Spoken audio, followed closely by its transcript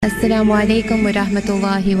Assalamu alaikum wa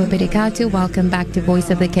rahmatullahi wa barakatuh. Welcome back to Voice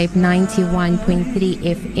of the Cape 91.3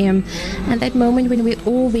 FM. And that moment when we've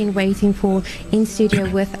all been waiting for, in studio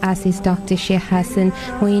with us is Dr. Shaykh Hassan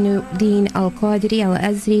Qadri Al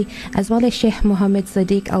Azhari, as well as Shaykh Muhammad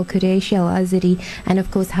Sadiq Al Quraishi Al Azhari, and of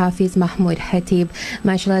course Hafiz Mahmoud Hatib.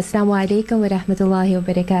 MashaAllah, Assalamu alaikum wa rahmatullahi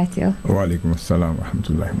wa barakatuh. Wa alaikum assalam wa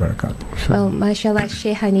rahmatullahi wa barakatuh. Well, MashaAllah,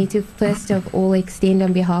 Shaykh, I need to first of all extend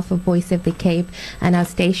on behalf of Voice of the Cape and our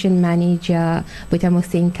station manager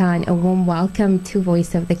Muhsin Khan a warm welcome to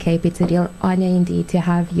Voice of the Cape. It's a real honor indeed to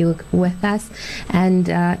have you with us, and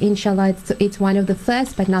inshallah it's one of the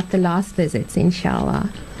first but not the last visits, inshallah.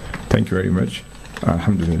 Thank you very much.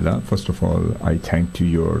 Alhamdulillah. First of all, I thank to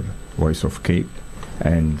your Voice of Cape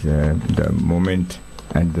and the moment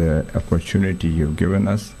and the opportunity you've given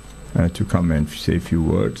us to come and say a few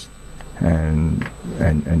words and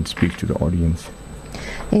speak to the audience.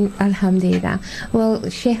 Alhamdulillah. Well,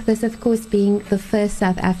 Shaykh, this of course being the first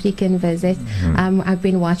South African visit, I've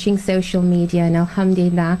been watching social media, and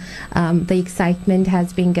Alhamdulillah, the excitement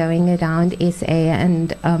has been going around SA,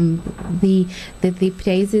 and the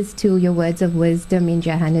praises to your words of wisdom in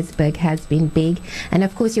Johannesburg has been big. And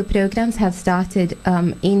of course your programs have started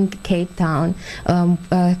in Cape Town,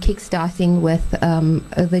 kick-starting with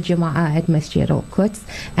the Jama'ah at Masjid Al-Quds,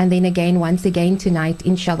 and then once again tonight,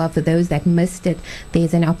 inshallah, for those that missed it,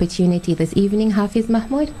 there's an opportunity this evening. Hafiz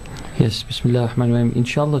Mahmoud? Yes, Bismillah ar-Rahman ar-Rahim.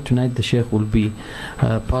 Inshallah, tonight the Shaykh will be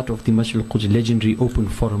part of the Masjid Al-Quds legendary open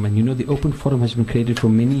forum. And you know, the open forum has been created for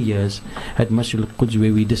many years at Masjid Al-Quds,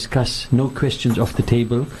 where we discuss no questions off the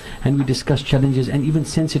table, and we discuss challenges and even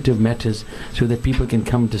sensitive matters so that people can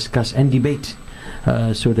come discuss and debate.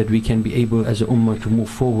 So that we can be able as a ummah to move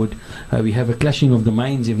forward. We have a clashing of the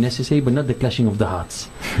minds if necessary, but not the clashing of the hearts.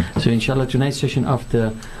 So inshallah, tonight's session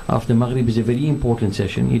after Maghrib is a very important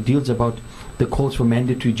session. It deals about the calls for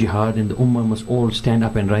mandatory jihad, and the ummah must all stand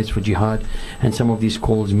up and rise for jihad, and some of these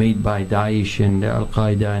calls made by Daesh and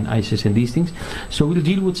Al-Qaeda and ISIS and these things. So we'll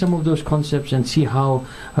deal with some of those concepts and see how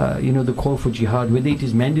the call for jihad, whether it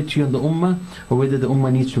is mandatory on the ummah or whether the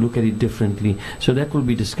ummah needs to look at it differently. So that will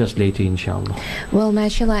be discussed later, inshallah. Well,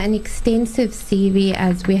 mashallah, an extensive CV,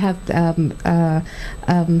 as we have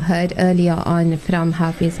heard earlier on from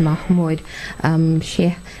Hafiz Mahmoud,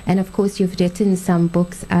 Shaykh, and of course you've written some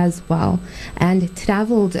books as well, and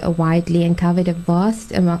travelled widely and covered a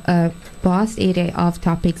vast area of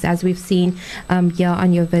topics, as we've seen here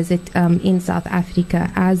on your visit in South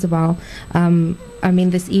Africa as well.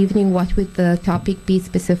 This evening, what would the topic be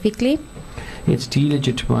specifically? It's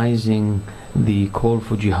delegitimizing the call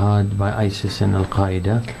for jihad by ISIS and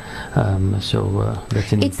Al-Qaeda.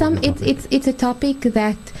 That's an it's a topic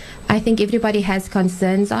that I think everybody has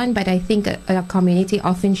concerns on, but I think a community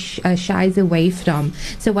often shies away from.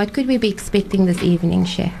 So what could we be expecting this evening,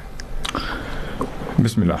 Shaykh?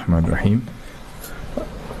 Bismillah ar-Rahman ar-Rahim.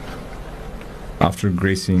 After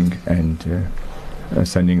gracing and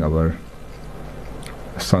sending our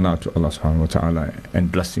sana to Allah subhanahu wa ta'ala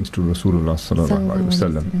and blessings to Rasulullah sallallahu alaihi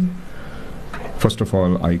wasallam, first of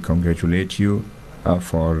all, I congratulate you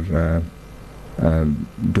for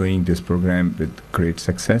doing this program with great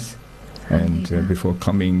success. And before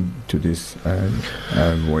coming to this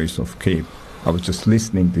Voice of Cape, I was just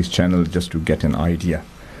listening this channel just to get an idea.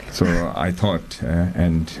 So I thought,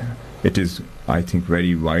 and it is, I think,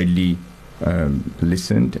 very widely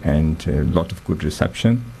listened and a lot of good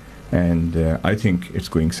reception. And I think it's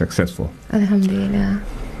going successful. Alhamdulillah.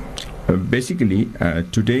 Basically,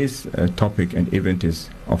 today's topic and event is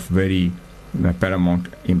of very paramount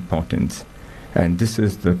importance, and this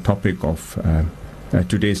is the topic of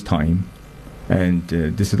today's time, and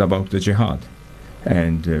this is about the jihad,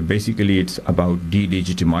 and basically it's about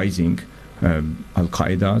delegitimizing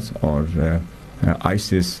Al-Qaeda's or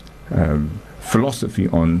ISIS philosophy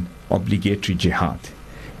on obligatory jihad,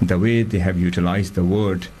 the way they have utilized the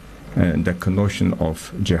word, the connotation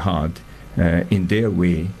of jihad in their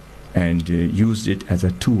way, and used it as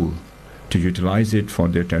a tool to utilize it for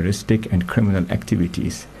their terroristic and criminal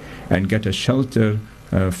activities, and get a shelter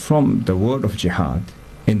from the word of jihad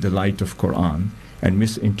in the light of Quran, and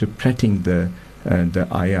misinterpreting the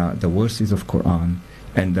ayah, the verses of Quran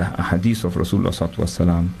and the hadith of Rasulullah sallallahu alaihi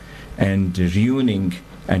wasallam, and ruining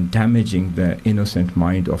and damaging the innocent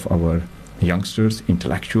mind of our youngsters,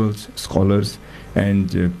 intellectuals, scholars,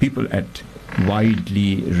 and people at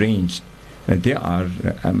widely ranged. They are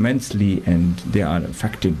immensely and they are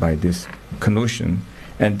affected by this connotation,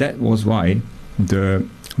 and that was why the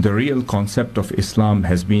real concept of Islam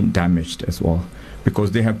has been damaged as well,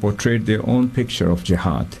 because they have portrayed their own picture of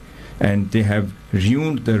jihad, and they have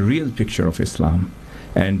ruined the real picture of Islam.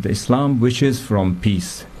 And Islam wishes from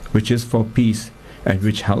peace, which is for peace and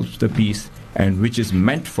which helps the peace and which is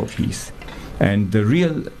meant for peace. And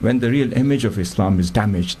when the real image of Islam is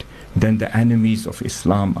damaged, then the enemies of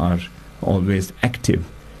Islam are always active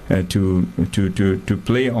to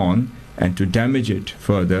play on and to damage it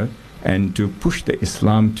further and to push the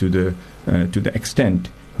Islam to the extent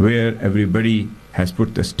where everybody has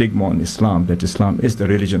put the stigma on Islam, that Islam is the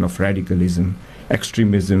religion of radicalism,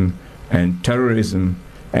 extremism, and terrorism,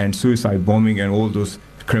 and suicide bombing, and all those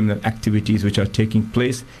criminal activities which are taking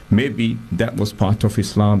place. Maybe that was part of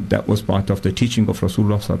Islam, that was part of the teaching of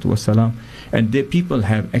Rasulullah sallallahu alaihi wasallam, and the people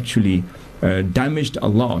have actually damaged a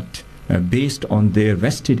lot based on their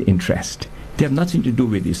vested interest. They have nothing to do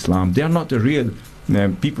with Islam. They are not the real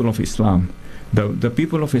people of Islam. The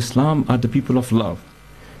people of Islam are the people of love.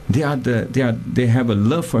 They have a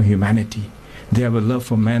love for humanity. They have a love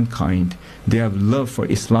for mankind. They have love for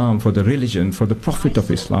Islam, for the religion, for the Prophet of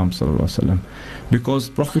Islam sallallahu alaihi wasallam, because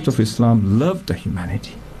Prophet of Islam loved the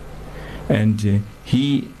humanity, and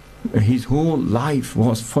his whole life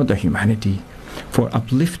was for the humanity, for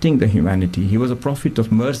uplifting the humanity. He was a prophet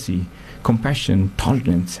of mercy, compassion,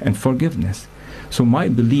 tolerance, and forgiveness. So my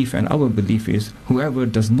belief and our belief is, whoever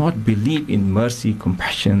does not believe in mercy,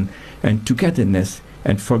 compassion, and togetherness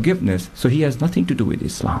and forgiveness, so he has nothing to do with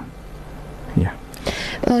Islam. Yeah.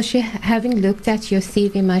 Well, Shaykh, having looked at your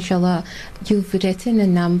CV, mashallah, you've written a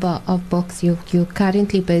number of books. You're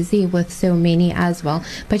currently busy with so many as well,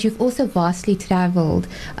 but you've also vastly traveled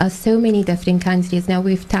so many different countries. Now,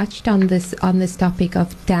 we've touched on this topic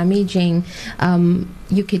of damaging,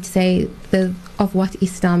 you could say, of what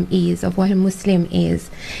Islam is, of what a Muslim is.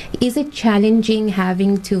 Is it challenging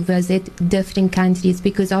having to visit different countries,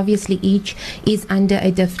 because obviously each is under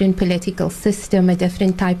a different political system, a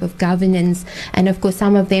different type of governance, and of course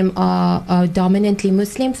some of them are dominantly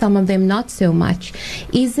Muslim, some of them not so much.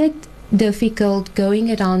 Is it difficult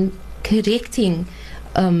going around correcting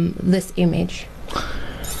this image?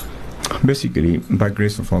 Basically, by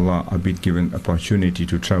grace of Allah, I've been given opportunity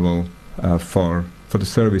to travel for the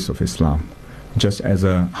service of Islam, just as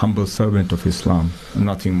a humble servant of Islam,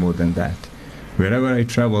 nothing more than that. Wherever I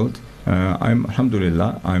traveled,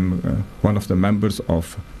 Alhamdulillah, I'm one of the members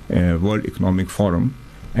of World Economic Forum,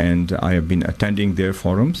 and I have been attending their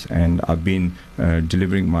forums, and I've been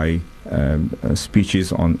delivering my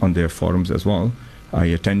speeches on their forums as well. I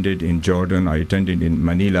attended in Jordan, I attended in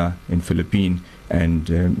Manila, in Philippines, and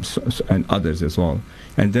others as well.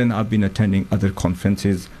 And then I've been attending other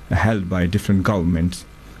conferences held by different governments,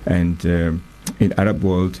 and in Arab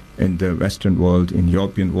world, in the Western world, in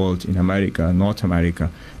European world, in America, North America,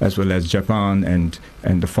 as well as Japan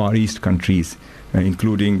and the Far East countries,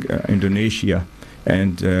 including Indonesia.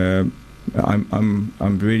 And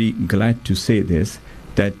I'm very glad to say this,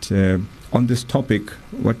 that on this topic,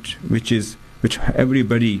 which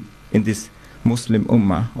everybody in this Muslim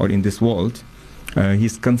Ummah or in this world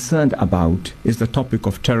he's concerned about, is the topic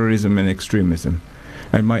of terrorism and extremism.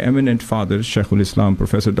 And my eminent father, Shaykh al-Islam,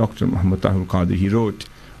 Professor Dr. Muhammad Qadri, he wrote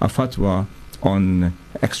a fatwa on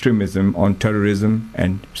extremism, on terrorism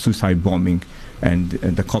and suicide bombing, and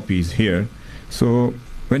the copy is here. So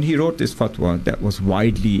when he wrote this fatwa, that was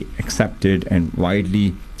widely accepted and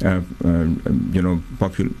widely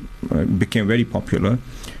became very popular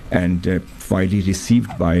and widely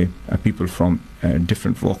received by people from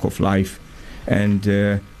different walk of life. And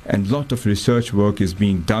a lot of research work is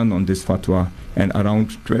being done on this fatwa, and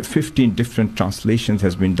around 15 different translations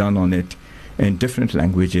has been done on it in different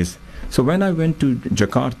languages. So when I went to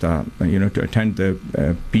Jakarta, to attend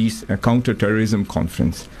the Peace Counter-Terrorism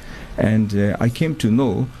Conference, and I came to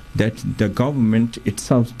know that the government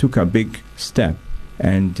itself took a big step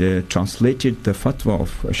and translated the fatwa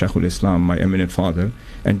of Shaykh al-Islam, my eminent father,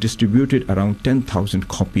 and distributed around 10,000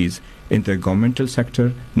 copies in the governmental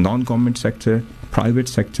sector, non-government sector, private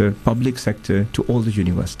sector, public sector, to all the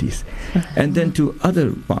universities. And then to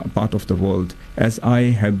other part of the world, as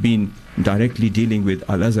I have been directly dealing with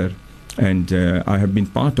Al Azhar, and I have been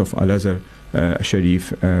part of Al Azhar Sharif,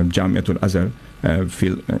 Jamiatul Azhar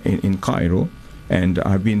in Cairo, and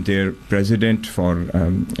I've been their president for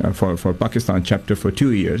Pakistan chapter for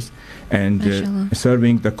 2 years, and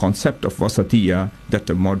serving the concept of wasatiyya, that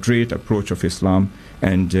the moderate approach of Islam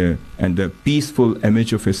and the peaceful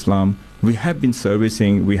image of Islam. We have been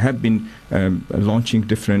servicing, we have been launching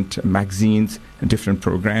different magazines, different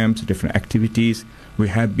programs, different activities. We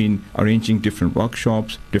have been arranging different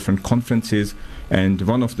workshops, different conferences, and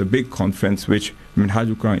one of the big conference, which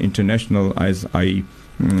Minhaj-ul-Quran International, as I'm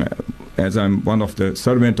one of the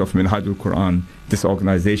servant of Minhaj-ul-Quran, this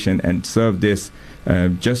organization, and serve this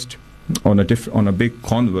just on a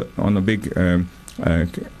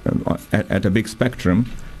big spectrum.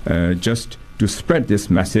 just to spread this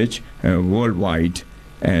message worldwide.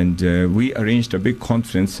 And we arranged a big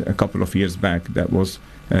conference a couple of years back that was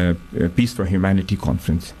Peace for Humanity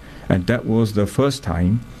conference. And that was the first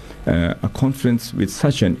time a conference with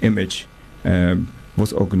such an image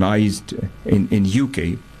was organized in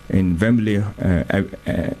UK, in Wembley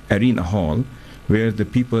Arena Hall, where the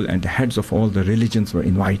people and the heads of all the religions were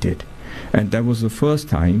invited. And that was the first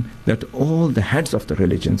time that all the heads of the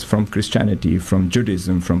religions, from Christianity, from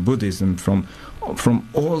Judaism, from Buddhism, from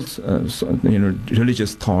all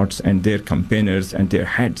religious thoughts, and their campaigners and their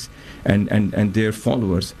heads and their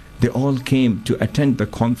followers, they all came to attend the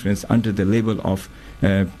conference under the label of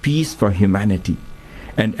Peace for Humanity.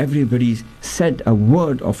 And everybody said a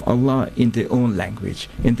word of Allah in their own language,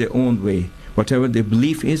 in their own way. Whatever their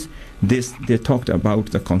belief is, they talked about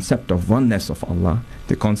the concept of oneness of Allah,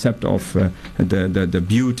 the concept of the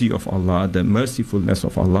beauty of Allah, the mercifulness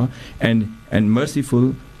of Allah, and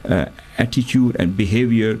merciful attitude and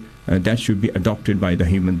behavior that should be adopted by the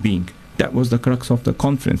human being. That was the crux of the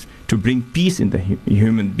conference, to bring peace in the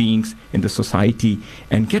human beings, in the society,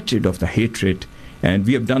 and get rid of the hatred. And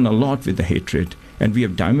we have done a lot with the hatred, and we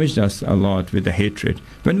have damaged us a lot with the hatred.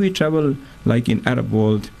 When we travel, like in Arab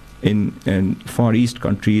world, in Far East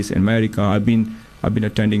countries, in America, I've been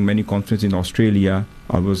attending many conferences in Australia.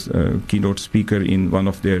 I was a keynote speaker in one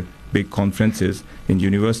of their big conferences. In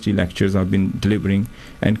university lectures I've been delivering,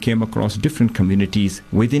 and came across different communities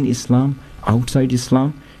within Islam, outside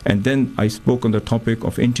Islam. And then I spoke on the topic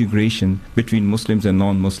of integration between Muslims and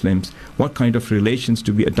non-Muslims, what kind of relations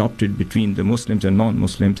to be adopted between the Muslims and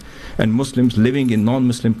non-Muslims, and Muslims living in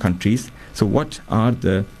non-Muslim countries. So what are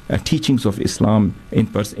the teachings of Islam in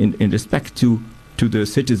respect to the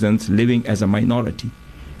citizens living as a minority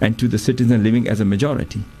and to the citizen living as a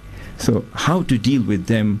majority? So how to deal with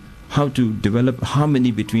them, how to develop harmony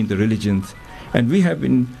between the religions. And we have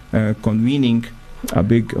been convening a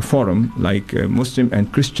big forum like Muslim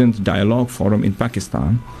and Christians Dialogue Forum in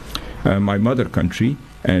Pakistan, my mother country,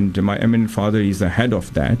 and my eminent father is the head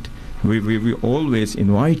of that. We always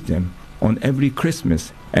invite them on every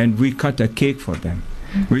Christmas, and we cut a cake for them.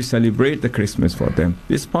 We celebrate the Christmas for them.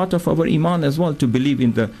 It's part of our iman as well, to believe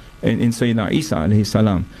in Sayyidina Isa alayhi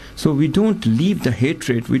salam. So we don't leave the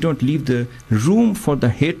hatred, we don't leave the room for the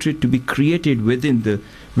hatred to be created within the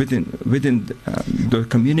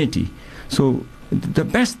community. So the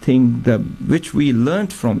best thing which we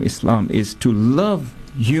learned from Islam is to love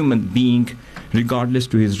human being regardless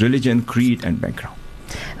to his religion, creed and background.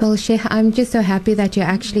 Well, Shaykh, I'm just so happy that you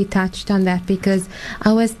actually touched on that, because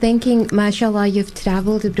I was thinking, mashallah, you've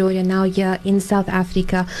traveled abroad and now you're in South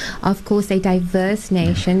Africa, of course a diverse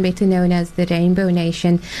nation, better known as the Rainbow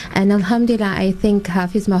Nation. And alhamdulillah, I think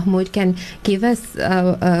Hafiz Mahmoud can give us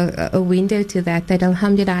a window to that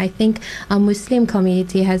alhamdulillah, I think our Muslim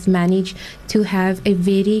community has managed to have a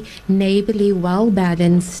very neighborly,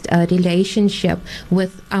 well-balanced relationship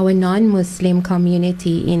with our non-Muslim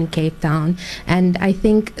community in Cape Town. And I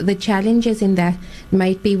think the challenges in that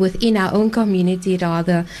might be within our own community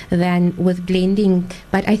rather than with blending.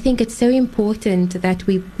 But I think it's so important that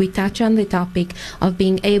we touch on the topic of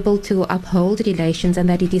being able to uphold relations, and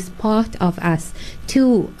that it is part of us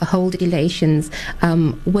to hold relations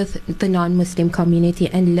with the non-Muslim community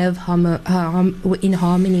and live in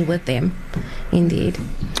harmony with them. Indeed.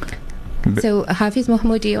 So, Hafiz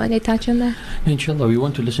Mahmoud, do you want to touch on that? Inshallah, we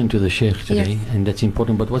want to listen to the Shaykh today, yes. And that's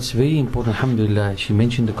important. But what's very important, alhamdulillah, she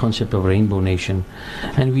mentioned the concept of Rainbow Nation.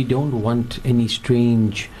 And we don't want any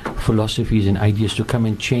strange philosophies and ideas to come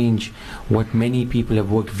and change what many people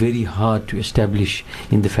have worked very hard to establish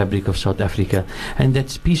in the fabric of South Africa. And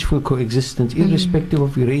that's peaceful coexistence, irrespective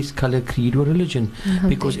of race, color, creed or religion.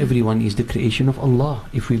 Because everyone is the creation of Allah.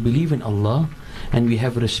 If we believe in Allah, and we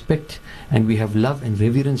have respect and we have love and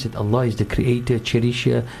reverence that Allah is the creator,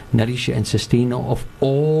 cherisher, nourisher and sustainer of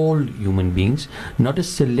all human beings, not a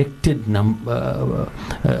selected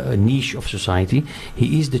niche of society.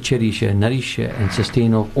 He is the cherisher, nourisher and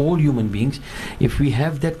sustainer of all human beings. If we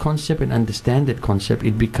have that concept and understand that concept,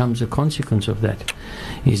 it becomes a consequence of that.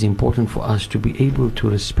 It is important for us to be able to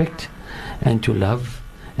respect and to love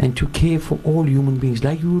and to care for all human beings,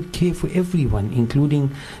 like you would care for everyone, including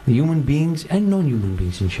the human beings and non-human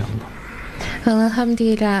beings, inshallah. Well,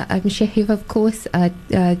 alhamdulillah, Shaykh, you've of course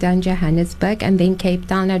done Johannesburg and then Cape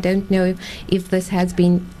Town. I don't know if this has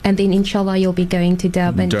been, and then inshallah you'll be going to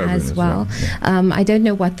Durban as well. Yeah. I don't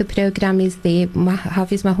know what the program is there.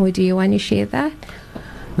 Hafiz Mohu, do you want to share that?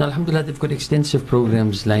 Now, alhamdulillah, they've got extensive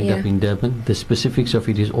programs lined up in Durban. The specifics of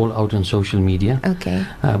it is all out on social media. Okay.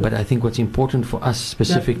 But I think what's important for us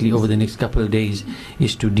specifically over the next couple of days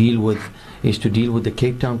is to deal with the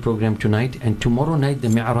Cape Town program tonight, and tomorrow night the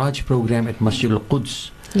Mi'raj program at Masjid-ul-Quds.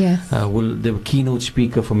 Yes. The keynote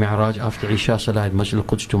speaker for Mi'raj after Isha Salah at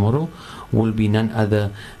Masjid-ul-Quds tomorrow will be none other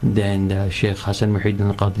than Shaykh Hassan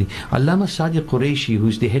Al-Qadri. Allama Sadiq Qureshi,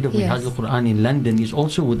 who's the head of Minhaj-ul-Quran in London, is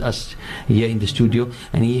also with us here in the studio,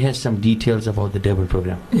 and he has some details about the Durban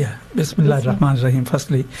program. Yeah, Bismillah ar-Rahman ar-Rahim.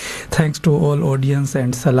 Firstly, thanks to all audience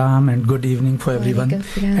and salam and good evening for everyone,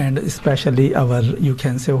 and especially our, you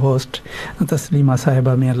can say, host Tasleema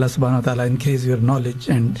Sahiba. May Allah subhanahu wa ta'ala increase your knowledge,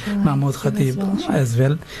 and Mahmoud Khatib as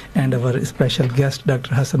well, and our special guest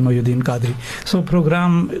Dr. Hassan Mohyuddin Qadri. So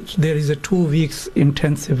program, there is a 2 weeks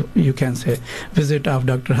intensive, you can say, visit of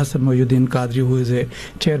Dr. Hassan Mohyuddin Qadri, who is a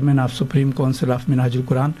chairman of Supreme Council of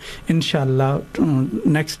Minhaj-ul-Quran. Inshallah,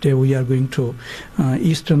 next day we are going to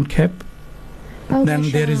Eastern Cape.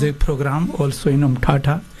 Then there is a program also in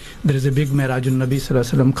Umtata. There is a big Mirajul Nabi Sallallahu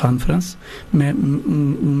Alaihi Wasallam conference.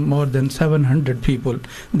 More than 700 people,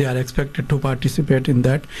 they are expected to participate in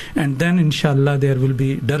that. And then inshallah there will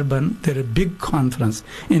be Durban. There is a big conference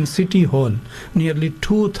in City Hall. Nearly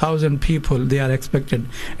 2,000 people they are expected.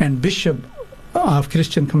 And Bishop of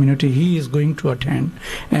Christian community, he is going to attend,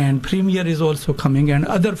 and Premier is also coming, and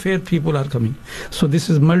other faith people are coming. So this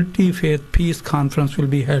is multi-faith peace conference will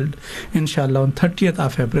be held inshallah on 30th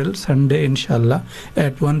of April, Sunday inshallah,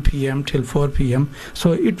 at 1 p.m. till 4 p.m.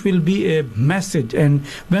 So it will be a message. And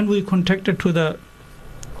when we contacted to the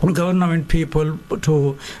government people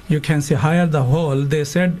to, you can say, hire the hall, they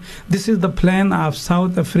said this is the plan of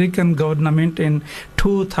South African government in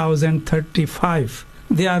 2035.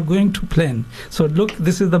 They are going to plan. So look,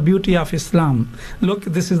 this is the beauty of Islam. Look,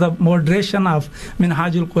 this is the moderation of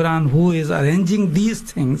Minhaj-ul-Quran, who is arranging these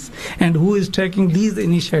things and who is taking these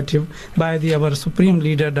initiative by our supreme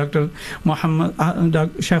leader, Dr. Muhammad,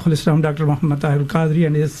 Shaykh al-Islam, Dr. Muhammad Tahir al-Qadri,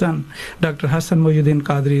 and his son, Dr. Hassan Mohyuddin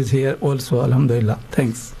Qadri is here also. Alhamdulillah.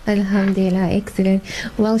 Thanks. Alhamdulillah, excellent.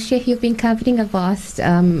 Well, Shaykh, you've been covering a vast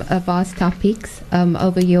topics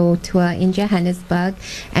over your tour in Johannesburg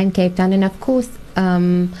and Cape Town, and of course,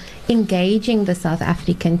 engaging the South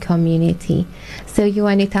African community. So you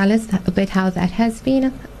want to tell us a bit how that has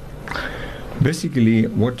been? Basically,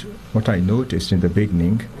 what I noticed in the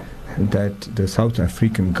beginning, that the South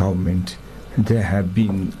African government, they had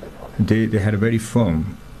a very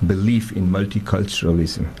firm belief in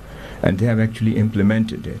multiculturalism, and they have actually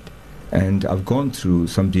implemented it. And I've gone through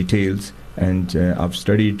some details, and I've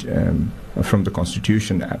studied from the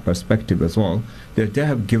Constitution perspective as well, that they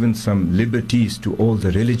have given some liberties to all the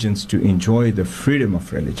religions to enjoy the freedom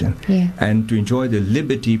of religion and to enjoy the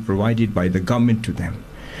liberty provided by the government to them.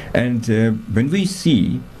 And when we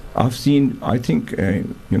see, I've seen, I think,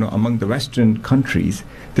 among the Western countries,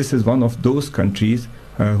 this is one of those countries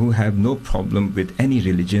who have no problem with any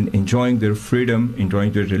religion enjoying their freedom,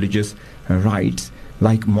 enjoying their religious rights.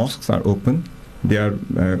 Like mosques are open, they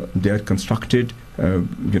are constructed,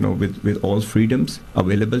 with all freedoms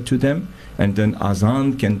available to them, and then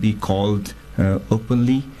azan can be called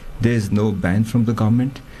openly. There is no ban from the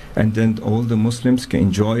government, and then all the Muslims can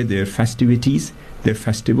enjoy their festivities. Their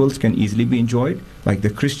festivals can easily be enjoyed. Like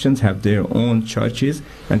the Christians have their own churches,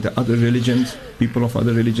 and the other religions, people of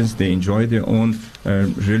other religions, they enjoy their own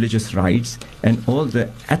religious rights, and all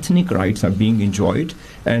the ethnic rights are being enjoyed.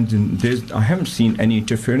 And I haven't seen any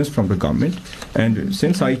interference from the government. And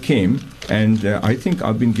since I came, and I think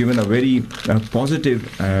I've been given a very positive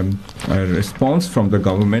response from the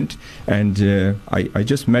government. And I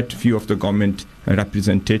just met a few of the government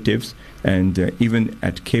representatives, and even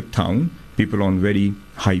at Cape Town, people on very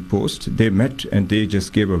high posts, they met and they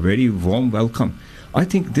just gave a very warm welcome. I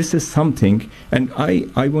think this is something, and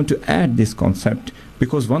I want to add this concept,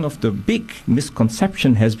 because one of the big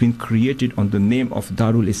misconception has been created on the name of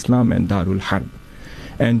Darul Islam and Darul Harb.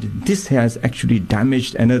 And this has actually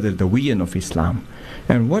damaged the vision of Islam.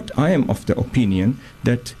 And what I am of the opinion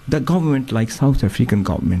that the government, like South African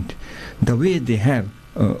government, the way they have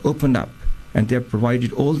opened up and they have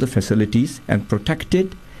provided all the facilities and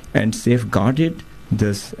protected and safeguarded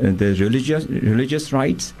the religious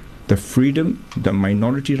rights, the freedom, the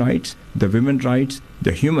minority rights, the women rights,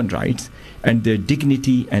 the human rights, and their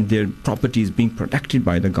dignity and their properties being protected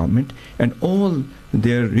by the government, and all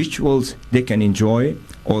their rituals they can enjoy,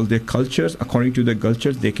 all their cultures, according to their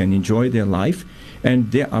cultures, they can enjoy their life,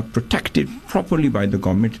 and they are protected properly by the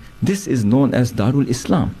government. This is known as Darul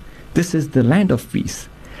Islam. This is the land of peace.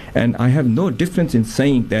 And I have no difference in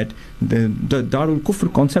saying that the Darul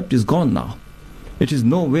Kufr concept is gone now. It is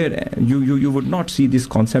nowhere, you would not see this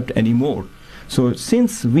concept anymore. So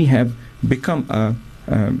since we have become a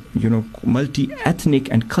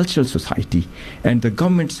multi-ethnic and cultural society, and the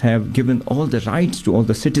governments have given all the rights to all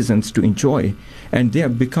the citizens to enjoy, and they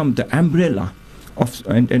have become the umbrella of,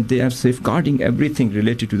 and they are safeguarding everything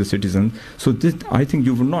related to the citizen. So this, I think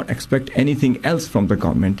you will not expect anything else from the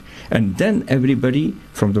government. And then everybody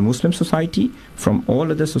from the Muslim society, from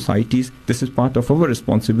all other societies, this is part of our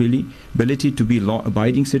responsibility to be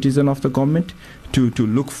law-abiding citizen of the government, to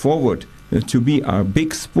look forward, to be a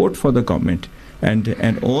big support for the government,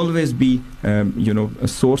 and always be a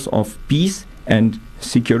source of peace and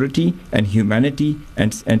security and humanity,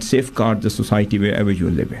 and safeguard the society wherever you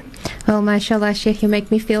live in. Oh, mashallah, Shaykh, you make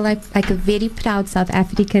me feel like a very proud South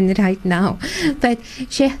African right now. But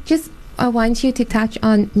Shaykh, I want you to touch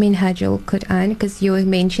on Minhaj-ul-Quran, because you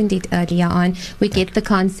mentioned it earlier on. We get the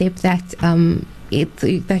concept that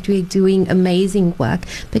that we're doing amazing work,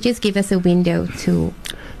 but just give us a window to...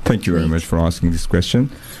 Thank you very much for asking this question.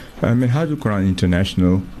 Minhaj-ul-Quran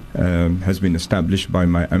International has been established by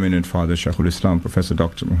my eminent father, Shaykh al-Islam, Professor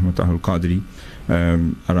Dr. Mohu Qadri,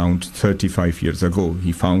 around 35 years ago.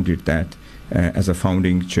 He founded that as a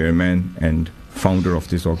founding chairman and founder of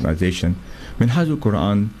this organization.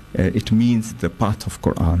 Minhaj-ul-Quran, it means the path of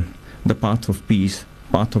Quran, the path of peace,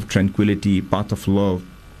 path of tranquility, path of love,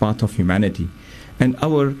 path of humanity. And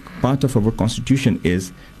our part of our constitution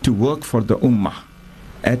is to work for the ummah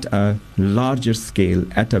at a larger scale,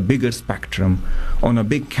 at a bigger spectrum, on a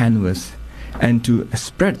big canvas, and to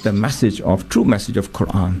spread the message of, true message of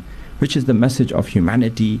Quran, which is the message of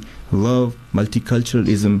humanity, love,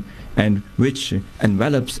 multiculturalism, and which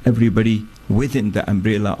envelops everybody within the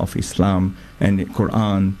umbrella of Islam and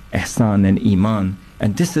Quran, Ihsan and Iman.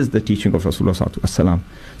 And this is the teaching of Rasulullah Sallallahu Alaihi Wasallam.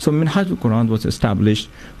 So Minhaj-ul-Quran was established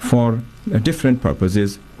for different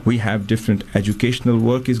purposes. We have different educational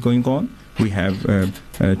work is going on. We have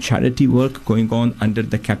charity work going on under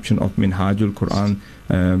the caption of Minhaj-ul-Quran,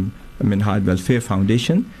 Minhaj Welfare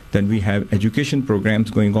Foundation. Then we have education programs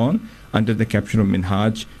going on under the caption of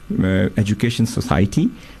Minhaj Education Society.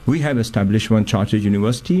 We have established one chartered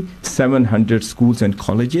university, 700 schools and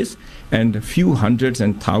colleges, and a few hundreds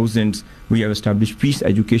and thousands. We have established peace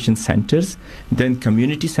education centers, then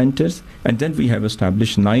community centers, and then we have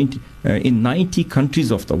established in 90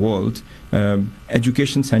 countries of the world,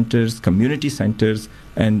 education centers, community centers,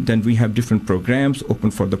 and then we have different programs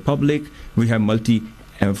open for the public. We have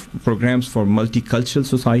programs for multicultural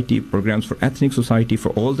society, programs for ethnic society, for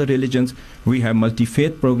all the religions. We have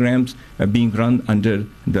multi-faith programs being run under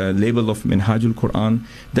the label of Minhaj-ul-Quran.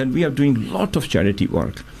 Then we are doing a lot of charity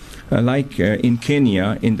work. Like in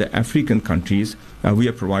Kenya, in the African countries, we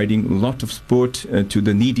are providing a lot of support to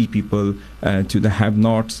the needy people, to the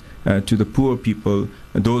have-nots, to the poor people,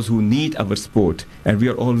 those who need our support. And we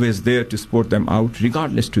are always there to support them out,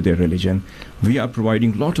 regardless to their religion. We are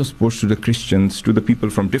providing a lot of support to the Christians, to the people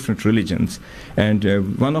from different religions. And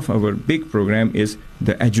one of our big program is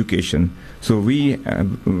the education. So we,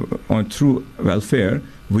 through welfare,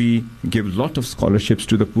 we give a lot of scholarships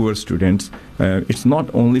to the poor students. It's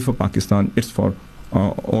not only for Pakistan, it's for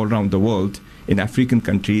all around the world. In African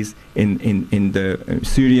countries, in the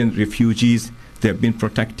Syrian refugees, they have been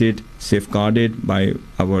protected, safeguarded by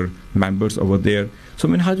our members over there. So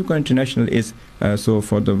Minhaj-ul-Quran International is, so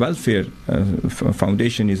for the welfare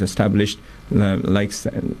foundation is established,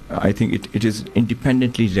 I think it is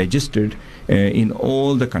independently registered in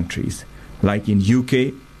all the countries. Like in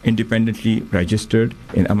UK, independently registered,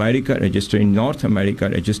 in America registered, in North America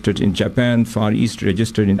registered, in Japan, Far East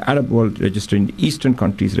registered, in Arab world registered, in Eastern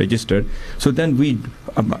countries registered. So then we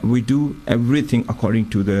do everything according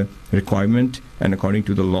to the requirement and according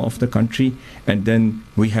to the law of the country. And then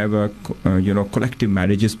we have a collective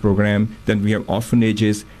marriages program. Then we have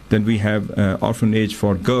orphanages. Then we have orphanage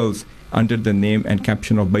for girls under the name and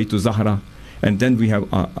caption of Baytu Zahra. And then we have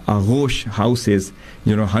Aghosh houses.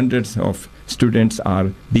 Hundreds of students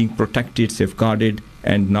are being protected, safeguarded,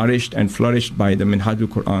 and nourished and flourished by the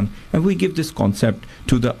Minhaj-ul-Quran. And we give this concept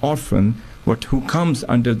to the orphan, who comes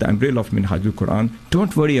under the umbrella of Minhaj-ul-Quran.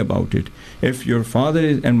 Don't worry about it. If your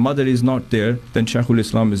father and mother is not there, then Shaykh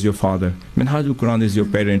al-Islam is your father. Minhaj-ul-Quran is your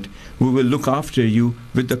parent. We will look after you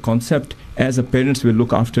with the concept as a parents will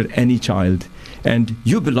look after any child. And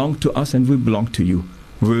you belong to us and we belong to you.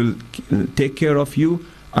 We will take care of you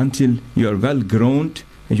until you are well grown,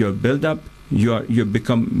 you are built up, you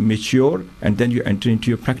become mature, and then you enter into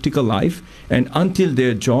your practical life. And until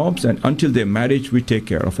their jobs and until their marriage, we take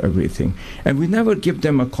care of everything. And we never give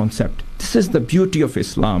them a concept. This is the beauty of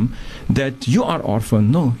Islam, that you are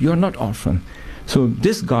orphan. No, you are not orphan. So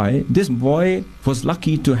this boy was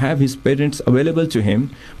lucky to have his parents available to him,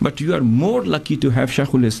 but you are more lucky to have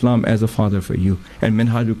Shaykhul Islam as a father for you and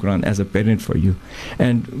Minhaj-ul-Quran as a parent for you.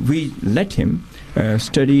 And we let him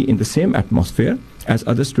study in the same atmosphere as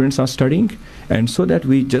other students are studying, and so that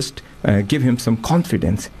we just give him some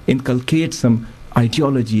confidence, inculcate some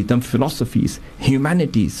ideology, some philosophies,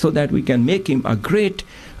 humanity, so that we can make him a great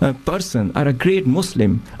person, or a great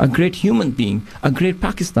Muslim, a great human being, a great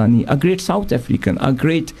Pakistani, a great South African, a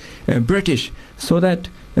great British, so that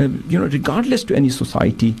regardless to any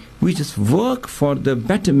society, we just work for the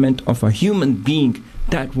betterment of a human being.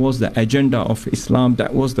 That was the agenda of Islam.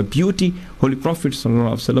 That was the beauty Holy Prophet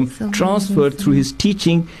ﷺ transferred through his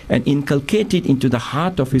teaching and inculcated into the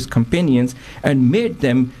heart of his companions, and made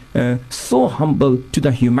them so humble to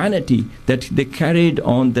the humanity that they carried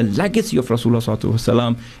on the legacy of Rasulullah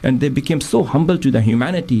ﷺ, and they became so humble to the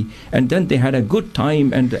humanity, and then they had a good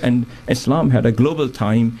time, and Islam had a global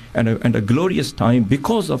time and a glorious time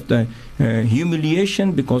because of the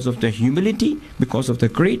humiliation, because of the humility, because of the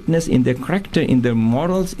greatness in their character, in their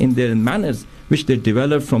morals, in their manners, which they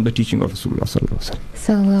developed from the teaching of Rasulullah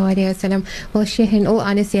sallallahu alaihi wasallam. Well, Shaykh, in all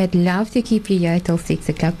honesty, I'd love to keep you here till 6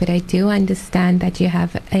 o'clock, but I do understand that you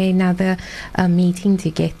have another meeting to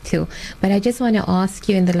get to. But I just want to ask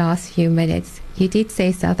you, in the last few minutes, you did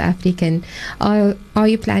say South African. Are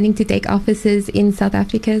you planning to take offices in South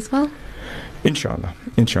Africa as well?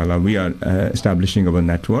 Inshallah, we are establishing our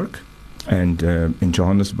network, and in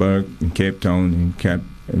Johannesburg, in Cape Town, in Cape.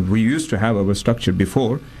 We used to have our structure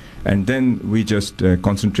before, and then we just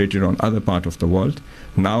concentrated on other part of the world.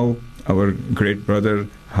 Now our great brother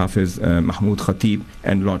Hafiz Mahmoud Khatib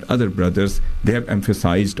and a lot other brothers, they have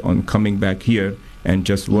emphasized on coming back here and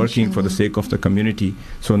just working for the sake of the community.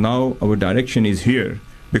 So now our direction is here,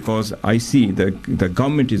 because I see the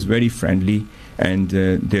government is very friendly, and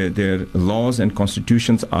their laws and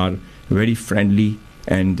constitutions are very friendly,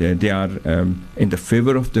 and they are in the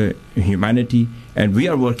favor of the humanity, and we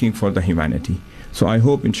are working for the humanity. So I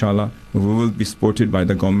hope, inshallah, we will be supported by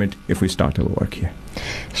the government if we start our work here.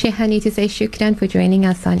 Shaykh, I need to say shukran for joining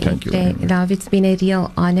us on Eid Love. It's been a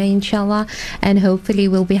real honor, inshallah, and hopefully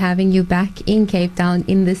we'll be having you back in Cape Town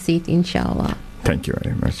in the seat, inshallah. Thank you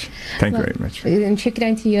very much. Thank you very much. And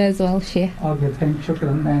shukran to you as well, Shaykh. Okay,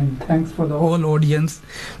 shukran, and thanks for the whole audience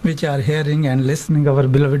which are hearing and listening our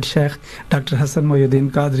beloved Shaykh, Dr. Hassan Mohyuddin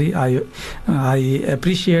Qadri. I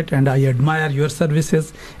appreciate and I admire your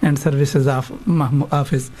services and services of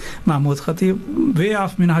Hafiz Mahmoud Khatib. Way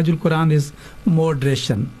of Minhaj-ul-Quran is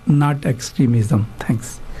moderation, not extremism.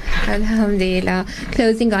 Thanks. Alhamdulillah.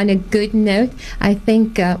 Closing on a good note, I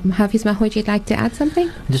think Hafiz Mahmoud, you'd like to add something?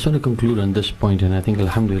 I just want to conclude on this point, and I think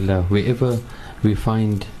alhamdulillah, wherever we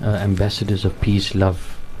find ambassadors of peace,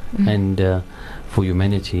 love and for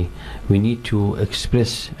humanity, we need to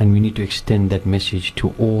express and we need to extend that message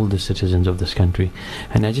to all the citizens of this country.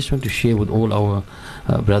 And I just want to share with all our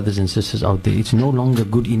brothers and sisters out there, it's no longer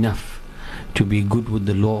good enough to be good with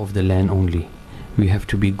the law of the land only. We have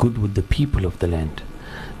to be good with the people of the land.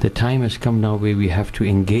 The time has come now where we have to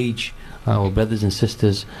engage our brothers and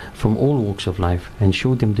sisters from all walks of life and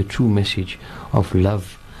show them the true message of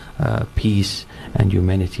love, peace and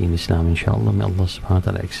humanity in Islam, inshallah. May Allah subhanahu wa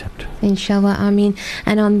ta'ala accept. Inshallah, Ameen.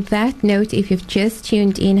 And on that note, if you've just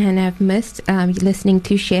tuned in and have missed listening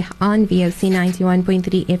to Shaykh on VOC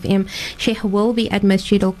 91.3 FM, Shaykh will be at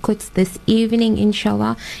Masjid-ul-Quds this evening,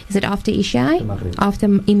 inshallah. Is it after Isha?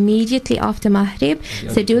 Immediately after Maghrib.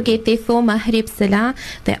 So do get there for Maghrib Salah.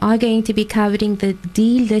 They are going to be covering the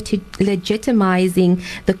delegitimizing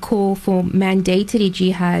the call for mandatory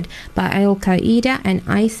jihad by Al-Qaeda and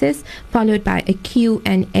ISIS, followed by a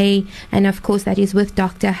Q&A, and of course that is with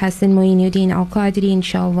Dr. Hassan Mohinuddin Al-Qadri,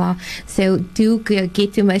 inshallah. So do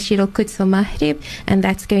get to Masjid-ul-Quds for Maghrib, and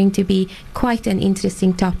that's going to be quite an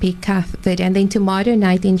interesting topic covered. And then tomorrow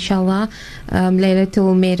night, inshallah,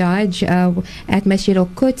 Laylatul Miraj at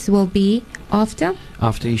Masjid-ul-Quds will be after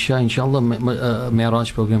Isha, inshallah.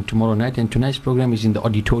 Miraj program tomorrow night, and tonight's program is in the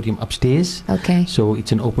auditorium upstairs. Okay. So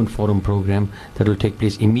it's an open forum program that will take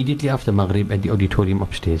place immediately after Maghrib at the auditorium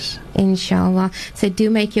upstairs. Inshallah. So do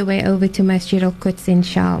make your way over to Masjid-ul-Quds,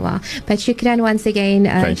 inshallah. But shukran once again,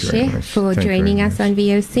 Shaykh, for joining us on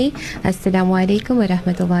VOC. Assalamu alaikum wa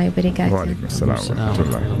rahmatullahi wa barakatuh. Wa alaikum assalam wa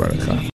rahmatullahi wa barakatuh.